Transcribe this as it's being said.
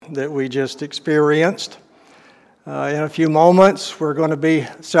that we just experienced. In a few moments, we're going to be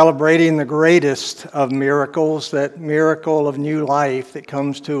celebrating the greatest of miracles, that miracle of new life that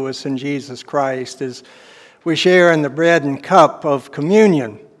comes to us in Jesus Christ as we share in the bread and cup of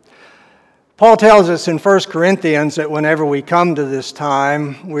communion. Paul tells us in 1 Corinthians that whenever we come to this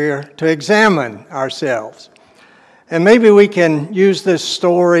time, we're to examine ourselves. And maybe we can use this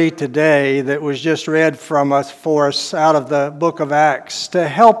story today that was just read for us out of the book of Acts to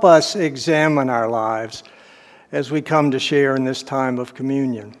help us examine our lives as we come to share in this time of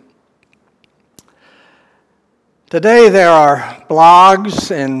communion. Today there are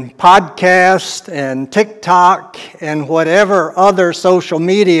blogs and podcasts and TikTok and whatever other social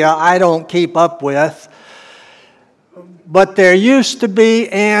media I don't keep up with. But there used to be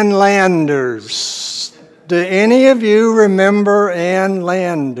Ann Landers. Do any of you remember Ann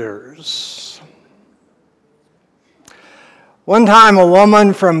Landers? One time a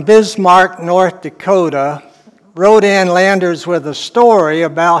woman from Bismarck, North Dakota, wrote Ann Landers with a story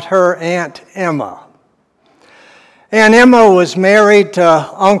about her Aunt Emma. Aunt Emma was married to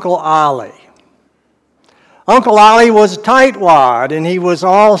Uncle Ollie. Uncle Ollie was a tightwad, and he was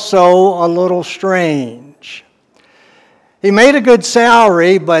also a little strange. He made a good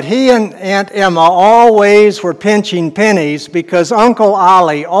salary, but he and Aunt Emma always were pinching pennies because Uncle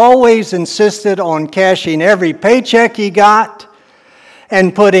Ollie always insisted on cashing every paycheck he got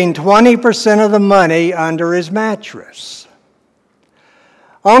and putting 20% of the money under his mattress.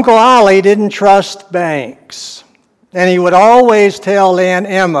 Uncle Ollie didn't trust banks, and he would always tell Aunt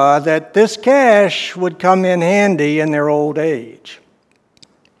Emma that this cash would come in handy in their old age.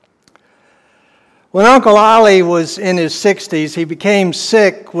 When Uncle Ollie was in his 60s, he became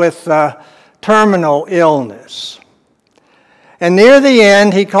sick with terminal illness. And near the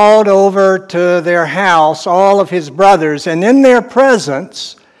end, he called over to their house all of his brothers, and in their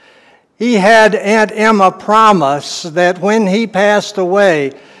presence, he had Aunt Emma promise that when he passed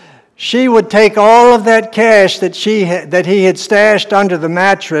away, she would take all of that cash that he had stashed under the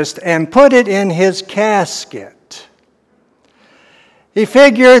mattress and put it in his casket. He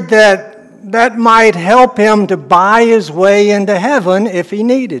figured that might help him to buy his way into heaven if he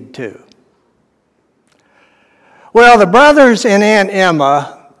needed to. Well, the brothers and Aunt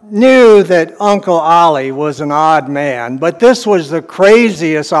Emma knew that Uncle Ollie was an odd man, but this was the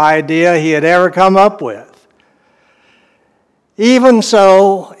craziest idea he had ever come up with. Even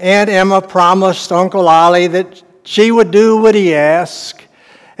so, Aunt Emma promised Uncle Ollie that she would do what he asked,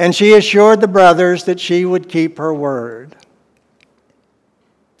 and she assured the brothers that she would keep her word.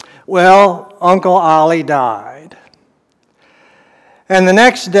 Well, Uncle Ollie died. And the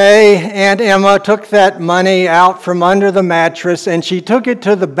next day, Aunt Emma took that money out from under the mattress and she took it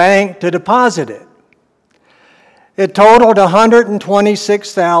to the bank to deposit it. It totaled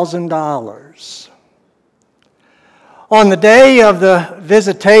 $126,000. On the day of the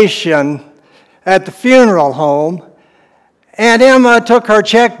visitation at the funeral home, Aunt Emma took her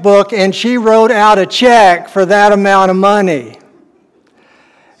checkbook and she wrote out a check for that amount of money.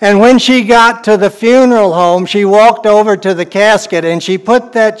 And when she got to the funeral home, she walked over to the casket and she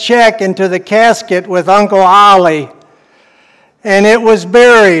put that check into the casket with Uncle Ollie, and it was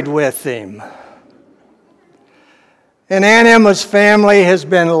buried with him. And Aunt Emma's family has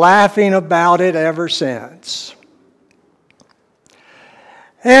been laughing about it ever since.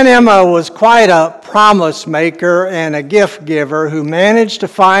 Aunt Emma was quite a promise maker and a gift giver who managed to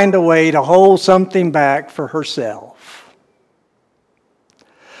find a way to hold something back for herself.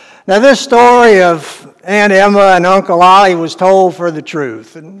 Now, this story of Aunt Emma and Uncle Ollie was told for the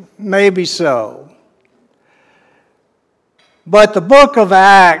truth, and maybe so. But the book of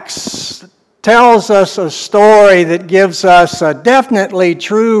Acts tells us a story that gives us a definitely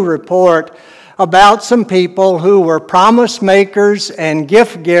true report about some people who were promise makers and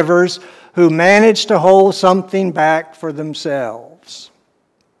gift givers who managed to hold something back for themselves.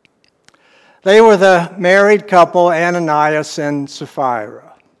 They were the married couple Ananias and Sapphira.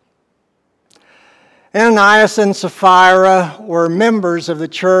 Ananias and Sapphira were members of the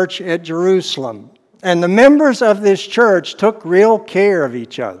church at Jerusalem, and the members of this church took real care of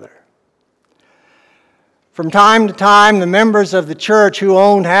each other. From time to time, the members of the church who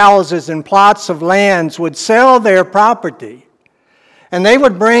owned houses and plots of lands would sell their property, and they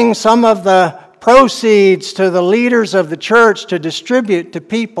would bring some of the proceeds to the leaders of the church to distribute to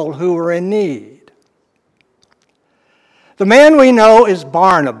people who were in need. The man we know as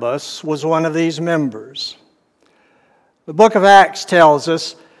Barnabas was one of these members. The book of Acts tells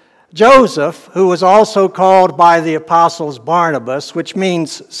us Joseph, who was also called by the apostles Barnabas, which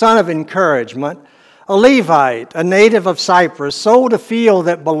means son of encouragement, a Levite, a native of Cyprus, sold a field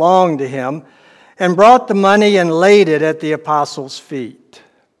that belonged to him and brought the money and laid it at the apostles' feet.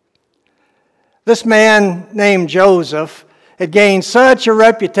 This man named Joseph had gained such a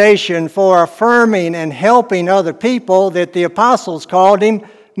reputation for affirming and helping other people that the apostles called him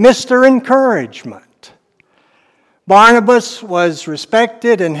Mr. Encouragement. Barnabas was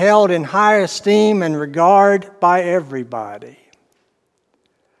respected and held in high esteem and regard by everybody.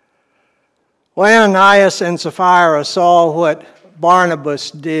 Well, Ananias and Sapphira saw what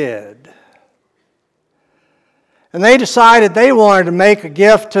Barnabas did. And they decided they wanted to make a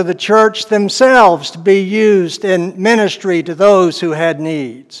gift to the church themselves to be used in ministry to those who had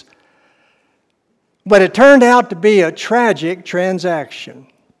needs. But it turned out to be a tragic transaction.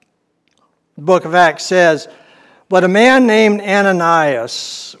 The book of Acts says, "But a man named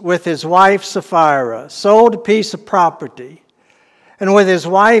Ananias, with his wife Sapphira, sold a piece of property. And with his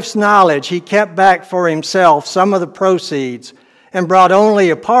wife's knowledge, he kept back for himself some of the proceeds and brought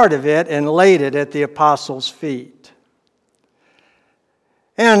only a part of it and laid it at the apostles' feet."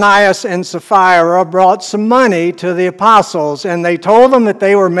 Ananias and Sapphira brought some money to the apostles, and they told them that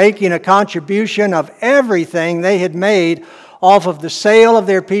they were making a contribution of everything they had made off of the sale of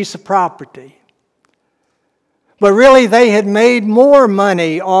their piece of property. But really, they had made more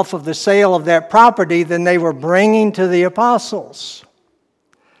money off of the sale of that property than they were bringing to the apostles.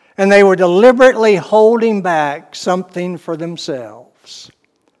 And they were deliberately holding back something for themselves.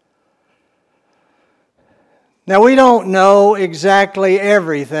 Now, we don't know exactly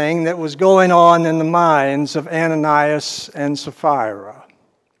everything that was going on in the minds of Ananias and Sapphira.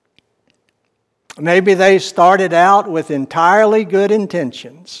 Maybe they started out with entirely good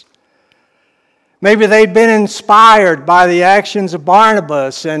intentions. Maybe they'd been inspired by the actions of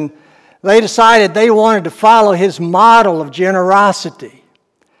Barnabas, and they decided they wanted to follow his model of generosity.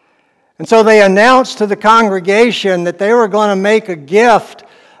 And so they announced to the congregation that they were going to make a gift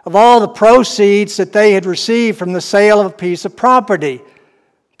of all the proceeds that they had received from the sale of a piece of property.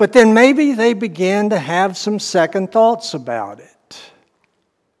 But then maybe they began to have some second thoughts about it.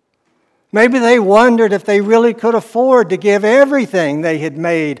 Maybe they wondered if they really could afford to give everything they had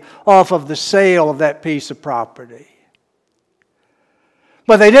made off of the sale of that piece of property.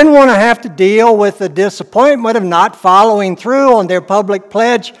 But they didn't want to have to deal with the disappointment of not following through on their public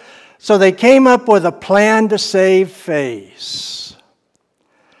pledge, so they came up with a plan to save face.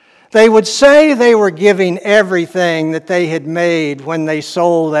 They would say they were giving everything that they had made when they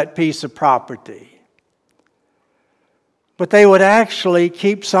sold that piece of property. But they would actually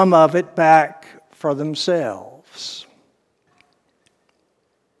keep some of it back for themselves.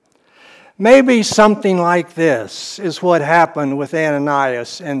 Maybe something like this is what happened with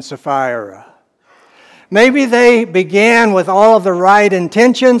Ananias and Sapphira. Maybe they began with all of the right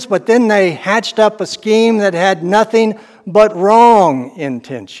intentions, but then they hatched up a scheme that had nothing but wrong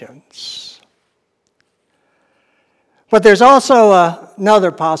intentions. But there's also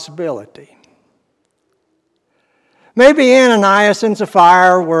another possibility. Maybe Ananias and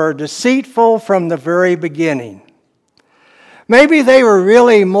Sapphira were deceitful from the very beginning. Maybe they were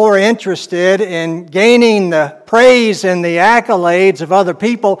really more interested in gaining the praise and the accolades of other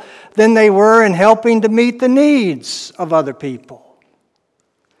people than they were in helping to meet the needs of other people.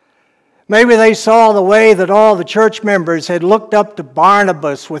 Maybe they saw the way that all the church members had looked up to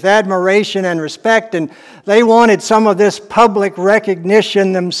Barnabas with admiration and respect, and they wanted some of this public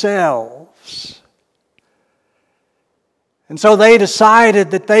recognition themselves. And so they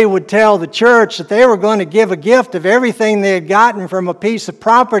decided that they would tell the church that they were going to give a gift of everything they had gotten from a piece of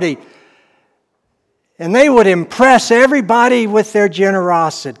property. And they would impress everybody with their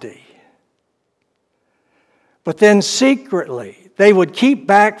generosity. But then secretly, they would keep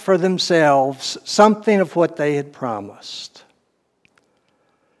back for themselves something of what they had promised.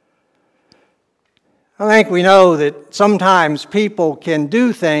 I think we know that sometimes people can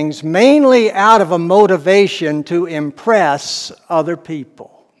do things mainly out of a motivation to impress other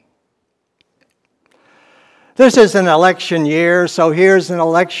people. This is an election year, so here's an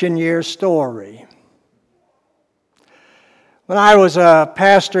election year story. When I was a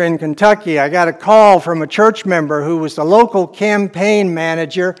pastor in Kentucky, I got a call from a church member who was the local campaign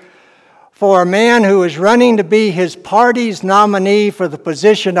manager for a man who was running to be his party's nominee for the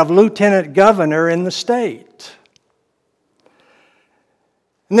position of lieutenant governor in the state.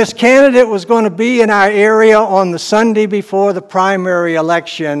 And this candidate was going to be in our area on the Sunday before the primary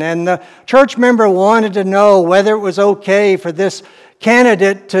election. And the church member wanted to know whether it was okay for this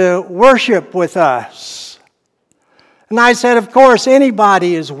candidate to worship with us. And I said, of course,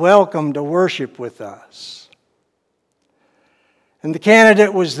 anybody is welcome to worship with us. And the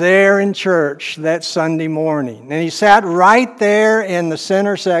candidate was there in church that Sunday morning. And he sat right there in the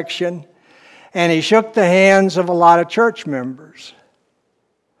center section, and he shook the hands of a lot of church members.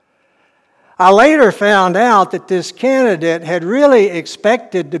 I later found out that this candidate had really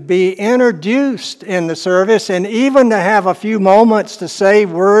expected to be introduced in the service and even to have a few moments to say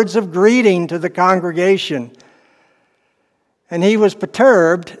words of greeting to the congregation. And he was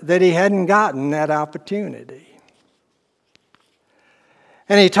perturbed that he hadn't gotten that opportunity.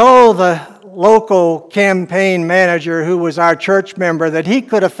 And he told the local campaign manager, who was our church member, that he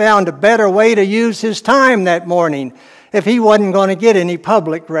could have found a better way to use his time that morning if he wasn't going to get any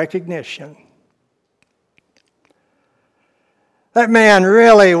public recognition. That man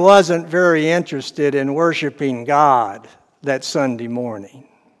really wasn't very interested in worshiping God that Sunday morning.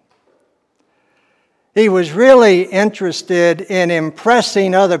 He was really interested in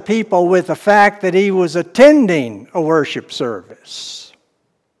impressing other people with the fact that he was attending a worship service.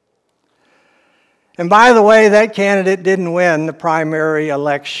 And by the way, that candidate didn't win the primary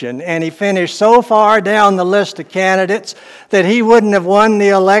election, and he finished so far down the list of candidates that he wouldn't have won the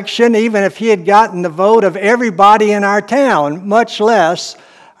election even if he had gotten the vote of everybody in our town, much less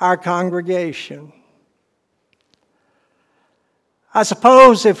our congregation. I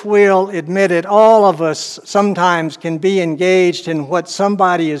suppose if we'll admit it, all of us sometimes can be engaged in what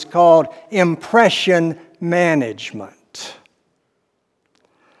somebody has called impression management.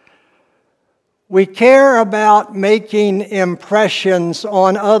 We care about making impressions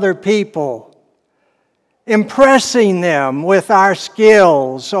on other people, impressing them with our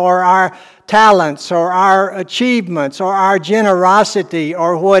skills or our talents or our achievements or our generosity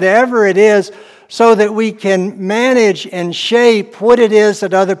or whatever it is, so that we can manage and shape what it is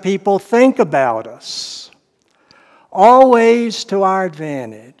that other people think about us, always to our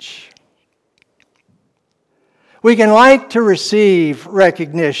advantage. We can like to receive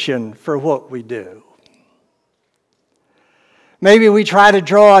recognition for what we do. Maybe we try to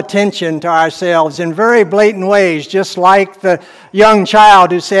draw attention to ourselves in very blatant ways, just like the young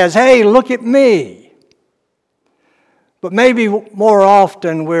child who says, "Hey, look at me." But maybe more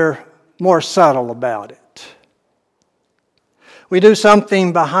often we're more subtle about it. We do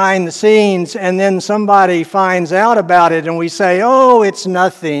something behind the scenes and then somebody finds out about it and we say, "Oh, it's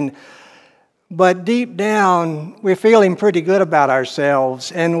nothing." But deep down, we're feeling pretty good about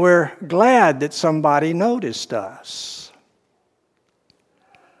ourselves, and we're glad that somebody noticed us.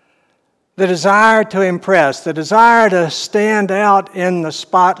 The desire to impress, the desire to stand out in the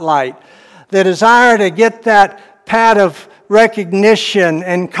spotlight, the desire to get that pat of recognition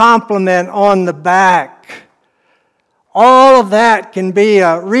and compliment on the back, all of that can be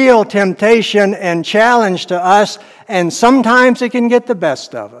a real temptation and challenge to us, and sometimes it can get the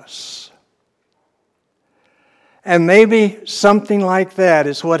best of us. And maybe something like that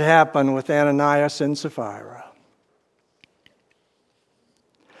is what happened with Ananias and Sapphira.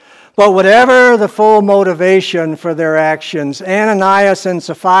 But whatever the full motivation for their actions, Ananias and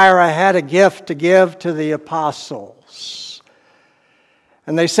Sapphira had a gift to give to the apostles.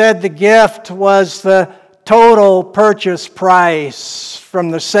 And they said the gift was the total purchase price from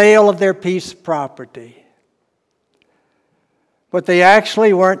the sale of their piece of property. But they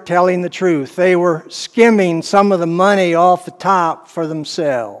actually weren't telling the truth. They were skimming some of the money off the top for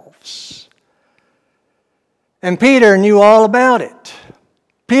themselves. And Peter knew all about it.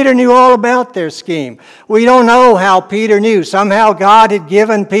 Peter knew all about their scheme. We don't know how Peter knew. Somehow God had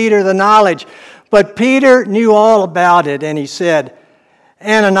given Peter the knowledge. But Peter knew all about it, and he said,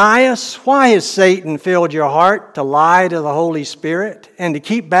 "Ananias, why has Satan filled your heart to lie to the Holy Spirit and to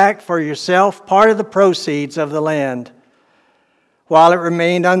keep back for yourself part of the proceeds of the land? While it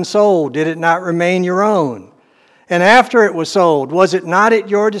remained unsold, did it not remain your own? And after it was sold, was it not at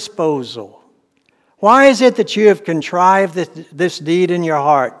your disposal? Why is it that you have contrived this deed in your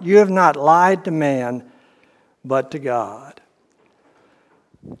heart? You have not lied to man, but to God."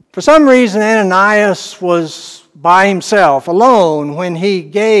 For some reason, Ananias was by himself, alone, when he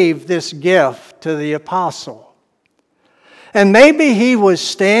gave this gift to the apostle. And maybe he was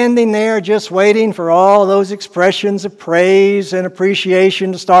standing there just waiting for all those expressions of praise and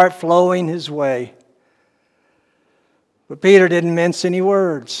appreciation to start flowing his way. But Peter didn't mince any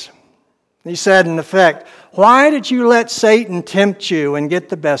words. He said, in effect, "Why did you let Satan tempt you and get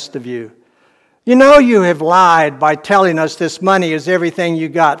the best of you? You know you have lied by telling us this money is everything you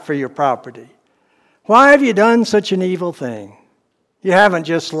got for your property. Why have you done such an evil thing? You haven't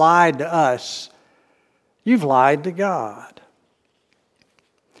just lied to us. You've lied to God."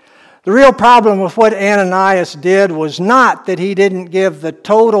 The real problem with what Ananias did was not that he didn't give the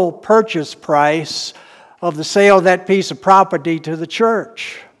total purchase price of the sale of that piece of property to the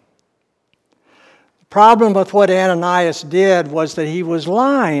church. The problem with what Ananias did was that he was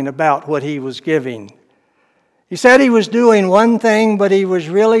lying about what he was giving. He said he was doing one thing, but he was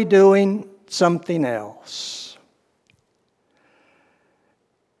really doing something else.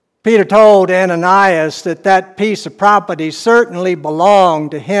 Peter told Ananias that that piece of property certainly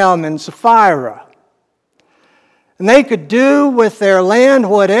belonged to him and Sapphira. And they could do with their land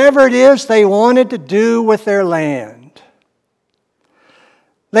whatever it is they wanted to do with their land.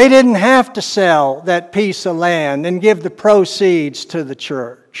 They didn't have to sell that piece of land and give the proceeds to the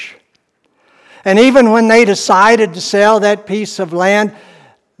church. And even when they decided to sell that piece of land,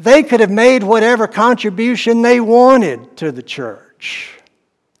 they could have made whatever contribution they wanted to the church.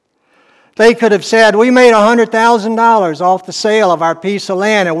 They could have said, we made $100,000 off the sale of our piece of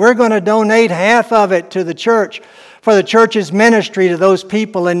land, and we're going to donate half of it to the church for the church's ministry to those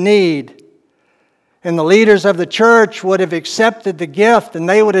people in need. And the leaders of the church would have accepted the gift, and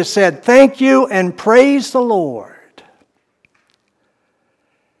they would have said, thank you and praise the Lord.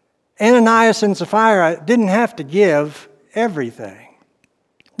 Ananias and Sapphira didn't have to give everything.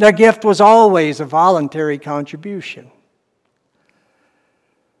 Their gift was always a voluntary contribution.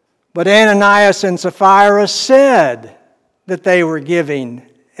 But Ananias and Sapphira said that they were giving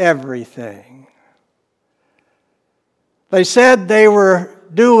everything. They said they were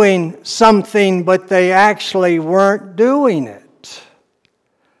doing something, but they actually weren't doing it.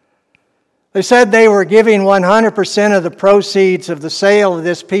 They said they were giving 100% of the proceeds of the sale of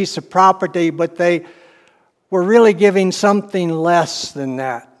this piece of property, but they were really giving something less than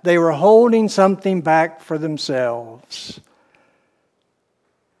that. They were holding something back for themselves.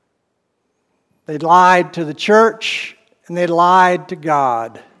 They lied to the church and they lied to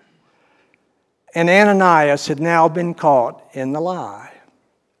God. And Ananias had now been caught in the lie.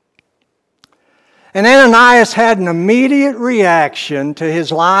 And Ananias had an immediate reaction to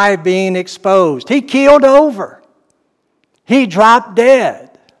his lie being exposed. He keeled over. He dropped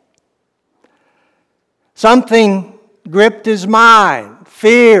dead. Something gripped his mind.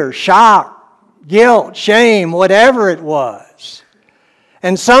 Fear, shock, guilt, shame, whatever it was.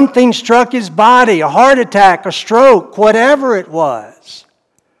 And something struck his body, a heart attack, a stroke, whatever it was.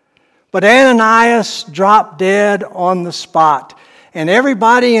 But Ananias dropped dead on the spot. And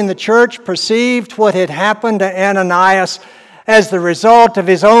everybody in the church perceived what had happened to Ananias as the result of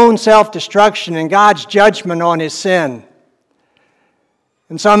his own self-destruction and God's judgment on his sin.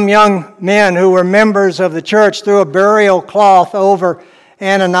 And some young men who were members of the church threw a burial cloth over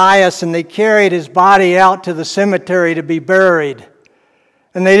Ananias, and they carried his body out to the cemetery to be buried.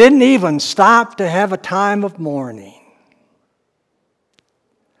 And they didn't even stop to have a time of mourning.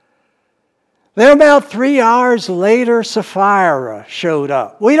 Then about 3 hours later, Sapphira showed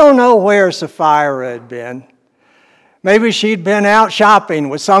up. We don't know where Sapphira had been. Maybe she'd been out shopping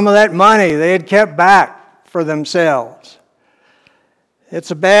with some of that money they had kept back for themselves.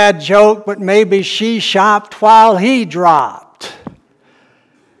 It's a bad joke, but maybe she shopped while he dropped.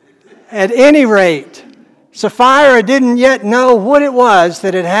 At any rate, Sapphira didn't yet know what it was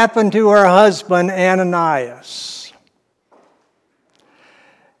that had happened to her husband, Ananias.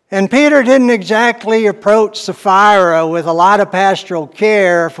 And Peter didn't exactly approach Sapphira with a lot of pastoral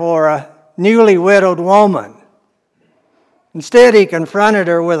care for a newly widowed woman. Instead, he confronted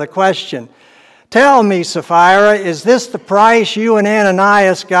her with a question. Tell me, Sapphira, is this the price you and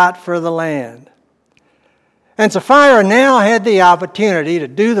Ananias got for the land? And Sapphira now had the opportunity to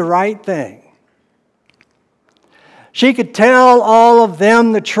do the right thing. She could tell all of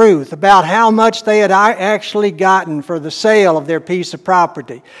them the truth about how much they had actually gotten for the sale of their piece of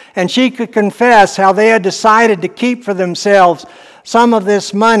property. And she could confess how they had decided to keep for themselves some of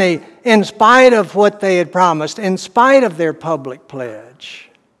this money in spite of what they had promised, in spite of their public pledge.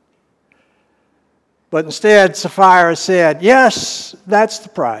 But instead, Sapphira said, yes, that's the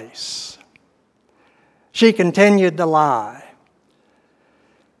price. She continued to lie.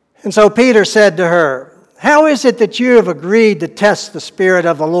 And so Peter said to her, how is it that you have agreed to test the Spirit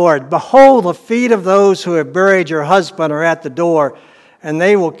of the Lord? Behold, the feet of those who have buried your husband are at the door, and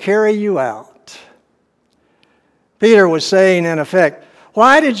they will carry you out. Peter was saying, in effect,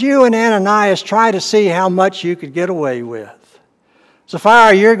 why did you and Ananias try to see how much you could get away with?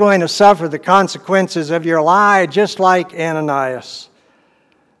 Sapphira, you're going to suffer the consequences of your lie just like Ananias.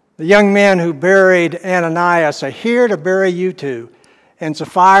 The young men who buried Ananias are here to bury you too. And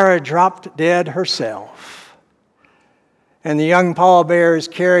Sapphira dropped dead herself. And the young pallbearers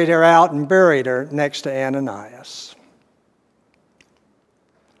carried her out and buried her next to Ananias.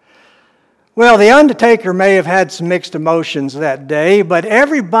 Well, the undertaker may have had some mixed emotions that day, but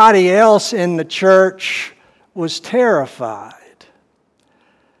everybody else in the church was terrified.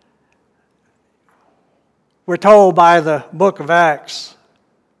 We're told by the book of Acts,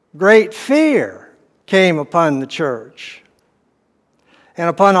 great fear came upon the church and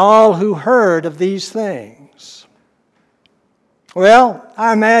upon all who heard of these things. Well,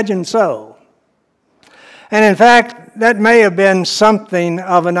 I imagine so. And in fact, that may have been something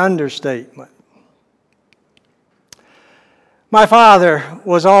of an understatement. My father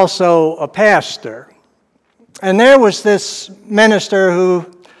was also a pastor, and there was this minister who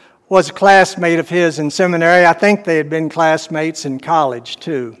was a classmate of his in seminary. I think they had been classmates in college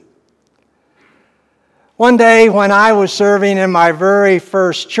too. One day when I was serving in my very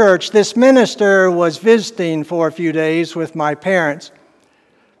first church, this minister was visiting for a few days with my parents.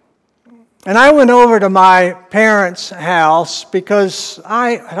 And I went over to my parents' house because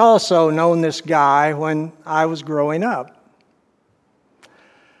I had also known this guy when I was growing up.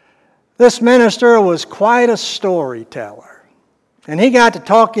 This minister was quite a storyteller. And he got to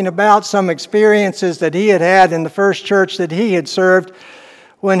talking about some experiences that he had had in the first church that he had served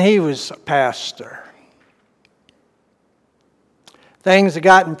when he was a pastor. Things had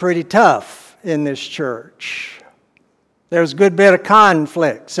gotten pretty tough in this church. There was a good bit of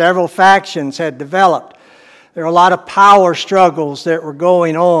conflict. Several factions had developed. There were a lot of power struggles that were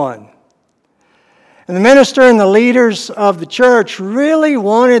going on. And the minister and the leaders of the church really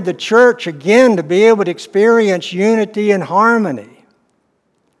wanted the church again to be able to experience unity and harmony.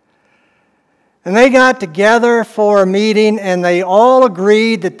 And they got together for a meeting and they all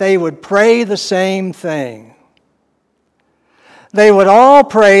agreed that they would pray the same thing. They would all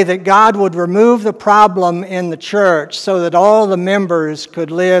pray that God would remove the problem in the church so that all the members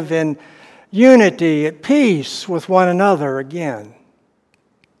could live in unity, at peace with one another again.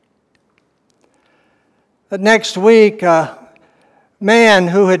 But next week, a man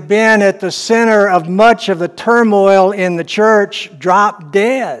who had been at the center of much of the turmoil in the church dropped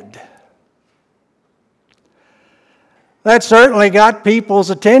dead. That certainly got people's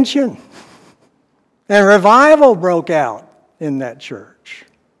attention, and revival broke out in that church.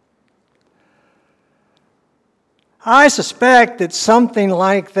 I suspect that something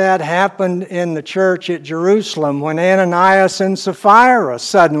like that happened in the church at Jerusalem when Ananias and Sapphira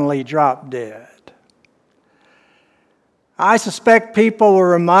suddenly dropped dead. I suspect people were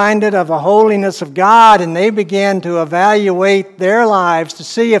reminded of the holiness of God and they began to evaluate their lives to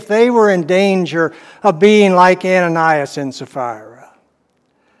see if they were in danger of being like Ananias and Sapphira.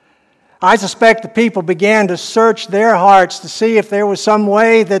 I suspect the people began to search their hearts to see if there was some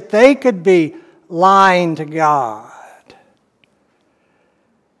way that they could be lying to God.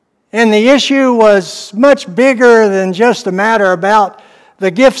 And the issue was much bigger than just a matter about the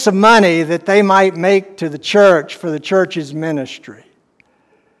gifts of money that they might make to the church for the church's ministry.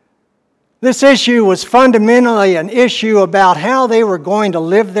 This issue was fundamentally an issue about how they were going to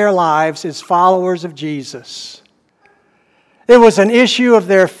live their lives as followers of Jesus. It was an issue of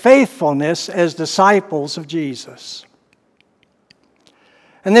their faithfulness as disciples of Jesus.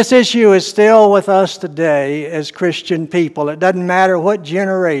 And this issue is still with us today as Christian people. It doesn't matter what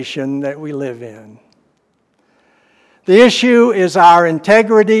generation that we live in. The issue is our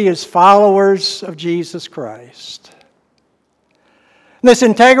integrity as followers of Jesus Christ. This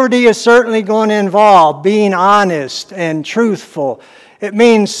integrity is certainly going to involve being honest and truthful. It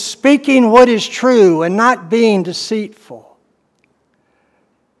means speaking what is true and not being deceitful.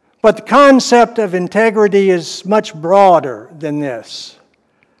 But the concept of integrity is much broader than this.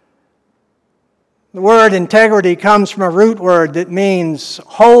 The word integrity comes from a root word that means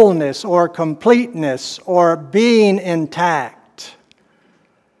wholeness or completeness or being intact.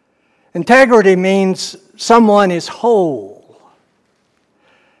 Integrity means someone is whole.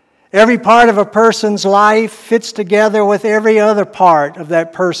 Every part of a person's life fits together with every other part of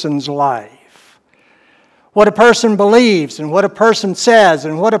that person's life. What a person believes and what a person says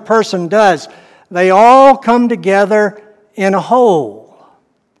and what a person does, they all come together in a whole.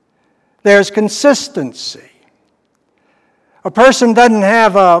 There's consistency. A person doesn't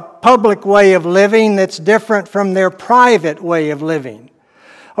have a public way of living that's different from their private way of living.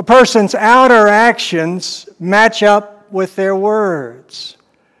 A person's outer actions match up with their words.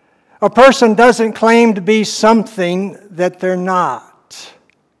 A person doesn't claim to be something that they're not.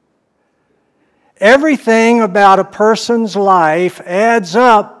 Everything about a person's life adds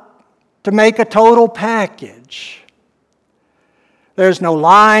up to make a total package. There's no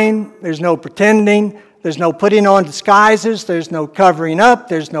lying, there's no pretending, there's no putting on disguises, there's no covering up,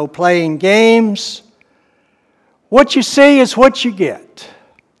 there's no playing games. What you see is what you get.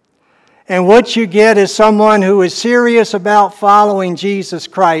 And what you get is someone who is serious about following Jesus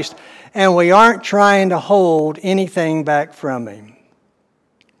Christ, and we aren't trying to hold anything back from him.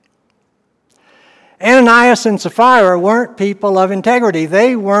 Ananias and Sapphira weren't people of integrity.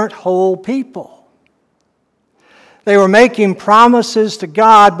 They weren't whole people. They were making promises to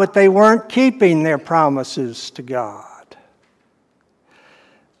God, but they weren't keeping their promises to God.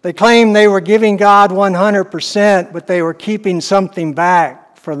 They claimed they were giving God 100%, but they were keeping something back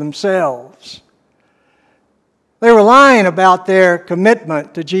for themselves. They were lying about their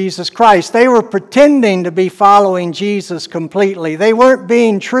commitment to Jesus Christ. They were pretending to be following Jesus completely. They weren't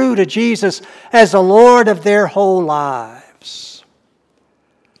being true to Jesus as the Lord of their whole lives.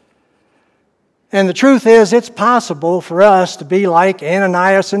 And the truth is, it's possible for us to be like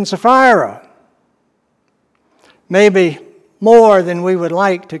Ananias and Sapphira. Maybe more than we would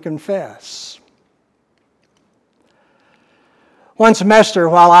like to confess. One semester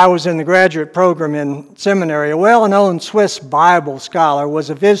while I was in the graduate program in seminary, a well-known Swiss Bible scholar was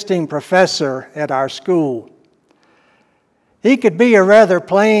a visiting professor at our school. He could be a rather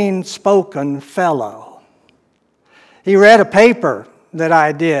plain-spoken fellow. He read a paper that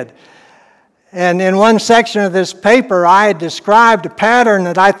I did, and in one section of this paper, I had described a pattern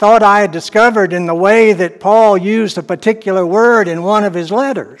that I thought I had discovered in the way that Paul used a particular word in one of his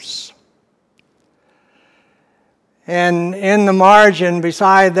letters. And in the margin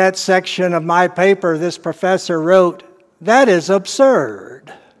beside that section of my paper, this professor wrote, "That is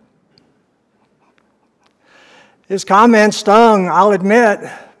absurd." His comment stung, I'll admit,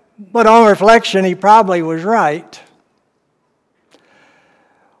 but on reflection, he probably was right.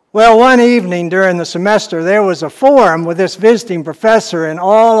 Well, one evening during the semester, there was a forum with this visiting professor and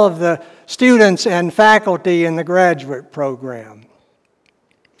all of the students and faculty in the graduate program.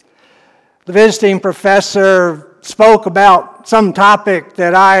 The visiting professor spoke about some topic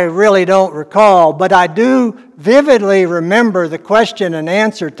that I really don't recall, but I do vividly remember the question and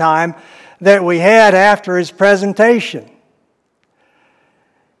answer time that we had after his presentation.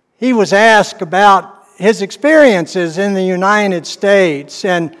 He was asked about his experiences in the United States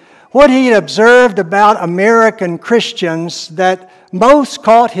and what he had observed about American Christians that most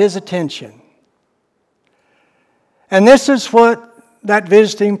caught his attention. And this is what that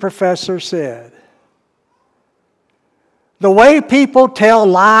visiting professor said. The way people tell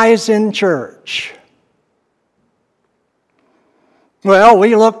lies in church. Well,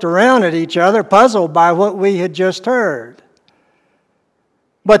 we looked around at each other, puzzled by what we had just heard.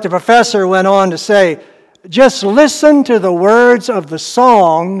 But the professor went on to say, just listen to the words of the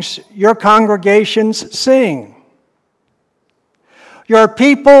songs your congregations sing. Your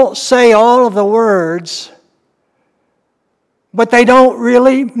people say all of the words, but they don't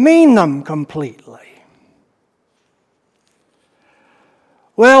really mean them completely.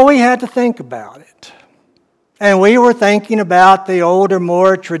 Well, we had to think about it. And we were thinking about the older,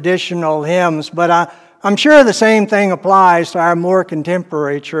 more traditional hymns, but I'm sure the same thing applies to our more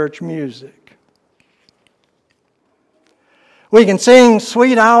contemporary church music. We can sing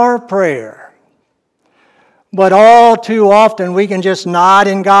Sweet Hour Prayer, but all too often we can just nod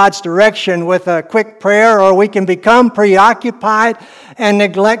in God's direction with a quick prayer, or we can become preoccupied and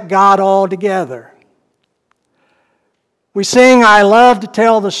neglect God altogether. We sing, I love to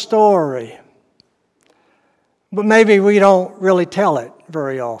tell the story, but maybe we don't really tell it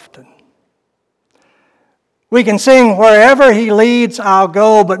very often. We can sing, wherever He leads, I'll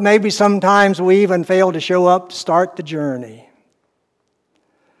go, but maybe sometimes we even fail to show up to start the journey.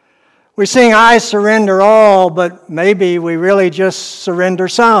 We sing, I surrender all, but maybe we really just surrender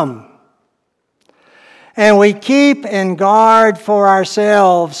some. And we keep and guard for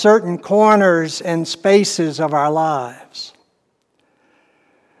ourselves certain corners and spaces of our lives.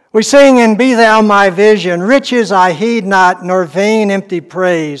 We sing, and be thou my vision, riches I heed not, nor vain empty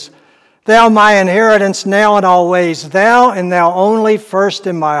praise. Thou my inheritance now and always, thou and thou only first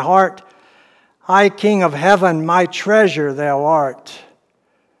in my heart. I, King of heaven, my treasure thou art.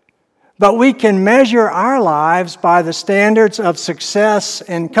 But we can measure our lives by the standards of success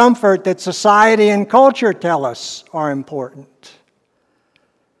and comfort that society and culture tell us are important.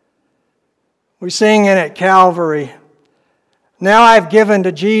 We sing in at Calvary, now I've given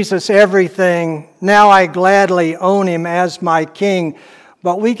to Jesus everything, now I gladly own Him as my King.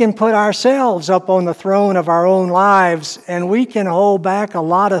 But we can put ourselves up on the throne of our own lives, and we can hold back a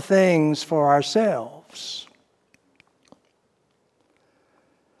lot of things for ourselves.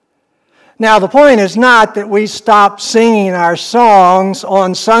 Now, the point is not that we stop singing our songs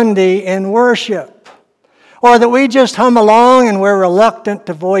on Sunday in worship, or that we just hum along and we're reluctant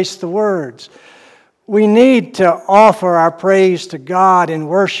to voice the words. we need to offer our praise to God in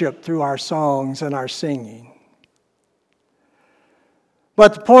worship through our songs and our singing.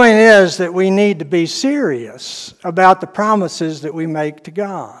 But the point is that we need to be serious about the promises that we make to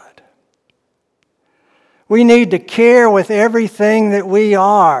God. We need to care with everything that we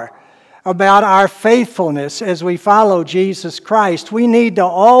are about our faithfulness as we follow Jesus Christ. We need to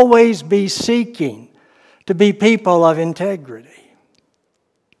always be seeking to be people of integrity.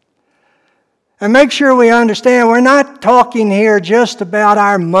 And make sure we understand, we're not talking here just about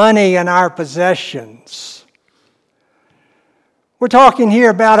our money and our possessions. We're talking here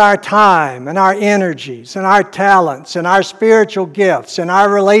about our time and our energies and our talents and our spiritual gifts and our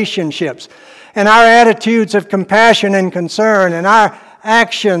relationships and our attitudes of compassion and concern and our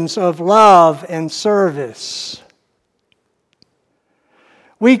actions of love and service.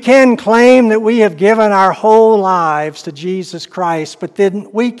 We can claim that we have given our whole lives to Jesus Christ, but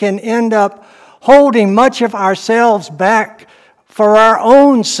then we can end up holding much of ourselves back for our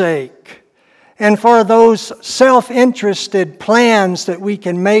own sake and for those self-interested plans that we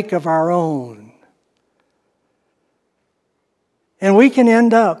can make of our own. And we can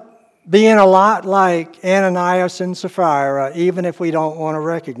end up being a lot like Ananias and Sapphira, even if we don't want to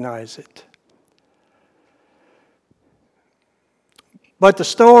recognize it. But the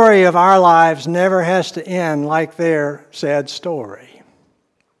story of our lives never has to end like their sad story.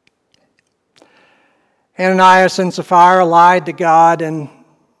 Ananias and Sapphira lied to God and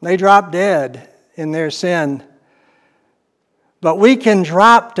they dropped dead in their sin. But we can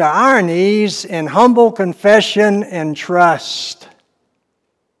drop to our knees in humble confession and trust.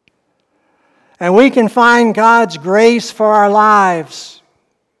 And we can find God's grace for our lives.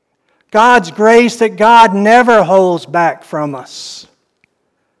 God's grace that God never holds back from us.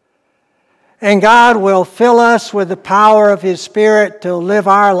 And God will fill us with the power of His Spirit to live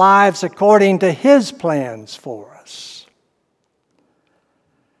our lives according to His plans for us.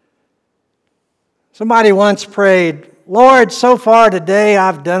 Somebody once prayed, "Lord, so far today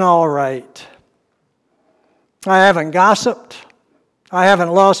I've done all right. I haven't gossiped. I haven't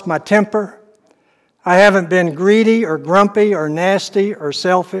lost my temper. I haven't been greedy or grumpy or nasty or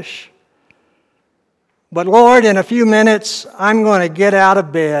selfish. But Lord, in a few minutes, I'm going to get out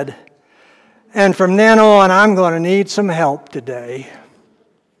of bed. And from then on, I'm going to need some help today."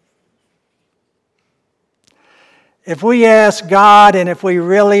 If we ask God and if we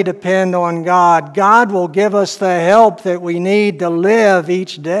really depend on God, God will give us the help that we need to live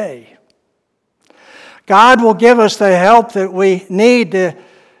each day. God will give us the help that we need to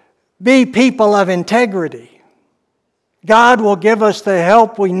be people of integrity. God will give us the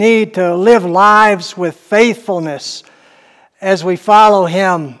help we need to live lives with faithfulness as we follow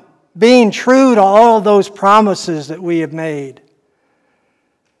Him, being true to all those promises that we have made.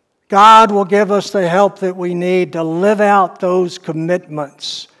 God will give us the help that we need to live out those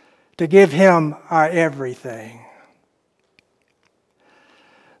commitments, to give Him our everything.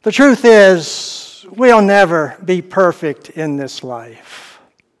 The truth is, we'll never be perfect in this life.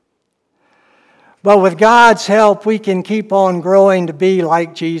 But with God's help, we can keep on growing to be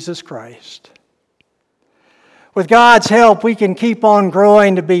like Jesus Christ. With God's help, we can keep on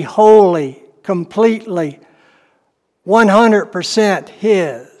growing to be holy, completely, 100%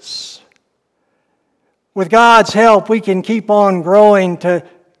 His. With God's help, we can keep on growing to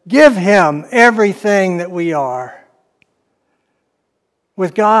give Him everything that we are.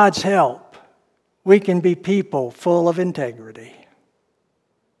 With God's help, we can be people full of integrity.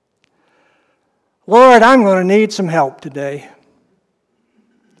 Lord, I'm going to need some help today.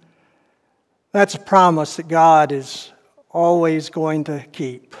 That's a promise that God is always going to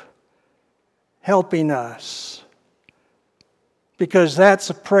keep, helping us. Because that's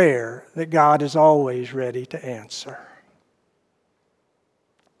a prayer that God is always ready to answer.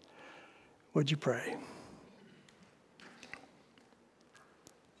 Would you pray?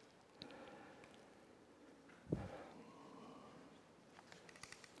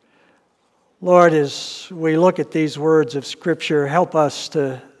 Lord, as we look at these words of Scripture, help us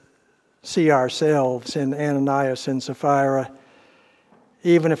to see ourselves in Ananias and Sapphira,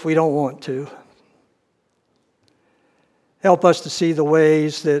 even if we don't want to. Help us to see the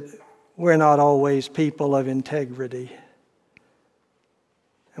ways that we're not always people of integrity.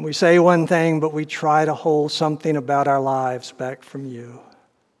 And we say one thing, but we try to hold something about our lives back from You.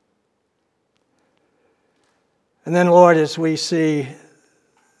 And then, Lord, as we see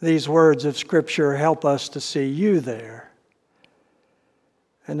these words of Scripture, help us to see You there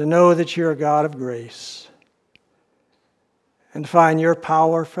and to know that You're a God of grace and find Your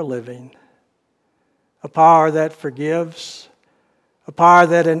power for living, a power that forgives, a power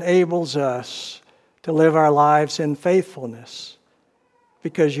that enables us to live our lives in faithfulness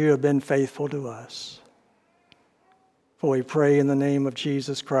because you have been faithful to us. For we pray in the name of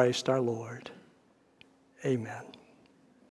Jesus Christ our Lord. Amen.